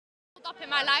up in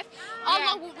my life,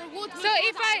 Allah will reward me. So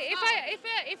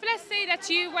if let's say that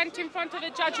you went in front of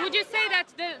a judge, would you say that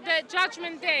the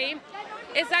judgment day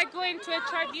is like going to a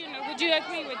tribunal? Would you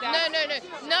agree with that?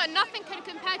 No, nothing can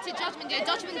compare to Judgment Day.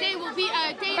 Judgment Day will be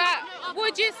a day. But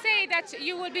would you say that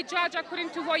you will be judged according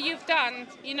to what you've done?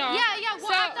 You know. Yeah,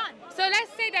 what I've done. So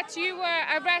let's say that you were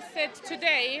arrested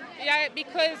today,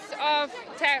 because of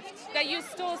theft, that you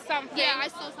stole something. Yeah, I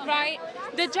stole something. Right.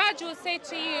 The judge will say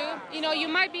to you, you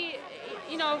might be.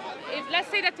 If let's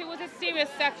say that it was a serious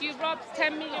theft, you robbed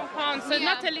 £10 million, so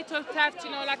not a little theft,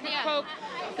 like a coke.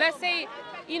 Let's say,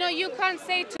 you can't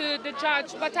say to the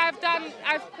judge, but I've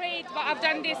prayed, but I've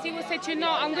done this. He will say to you,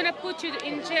 no, I'm going to put you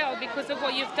in jail because of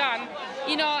what you've done.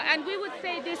 And we would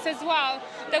say this as well,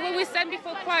 that when we stand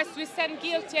before Christ, we stand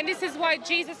guilty. And this is why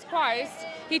Jesus Christ,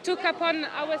 he took upon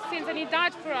our sins and he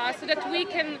died for us so that we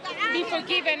can be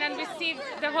forgiven and receive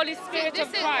the Holy Spirit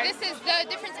of Christ. This is the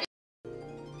difference.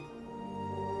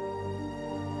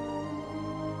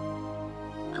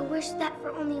 I wish that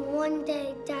for only one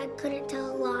day, Dad couldn't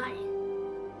tell a lie.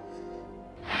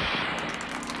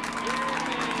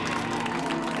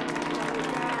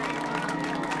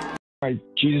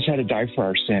 Jesus had to die for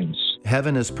our sins.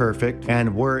 Heaven is perfect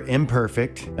and we're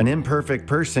imperfect. An imperfect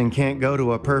person can't go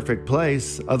to a perfect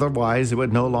place, otherwise it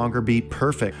would no longer be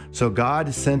perfect. So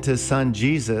God sent his son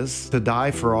Jesus to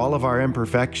die for all of our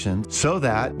imperfections so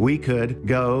that we could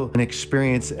go and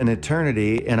experience an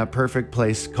eternity in a perfect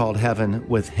place called heaven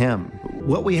with him.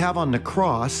 What we have on the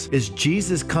cross is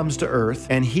Jesus comes to earth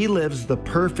and he lives the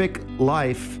perfect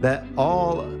life that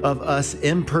all of us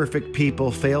imperfect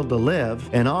people failed to live.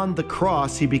 And on the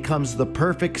cross, he becomes the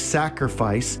perfect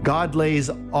sacrifice. God lays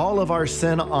all of our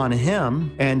sin on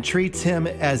him and treats him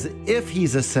as if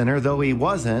he's a sinner, though he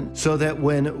wasn't, so that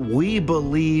when we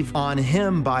believe on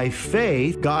him by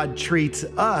faith, God treats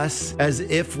us as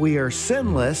if we are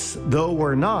sinless, though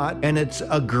we're not. And it's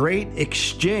a great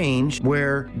exchange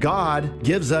where God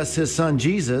gives us his son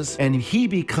Jesus and he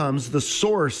becomes the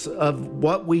source of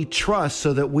what we trust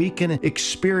so that we can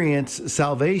experience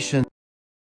salvation.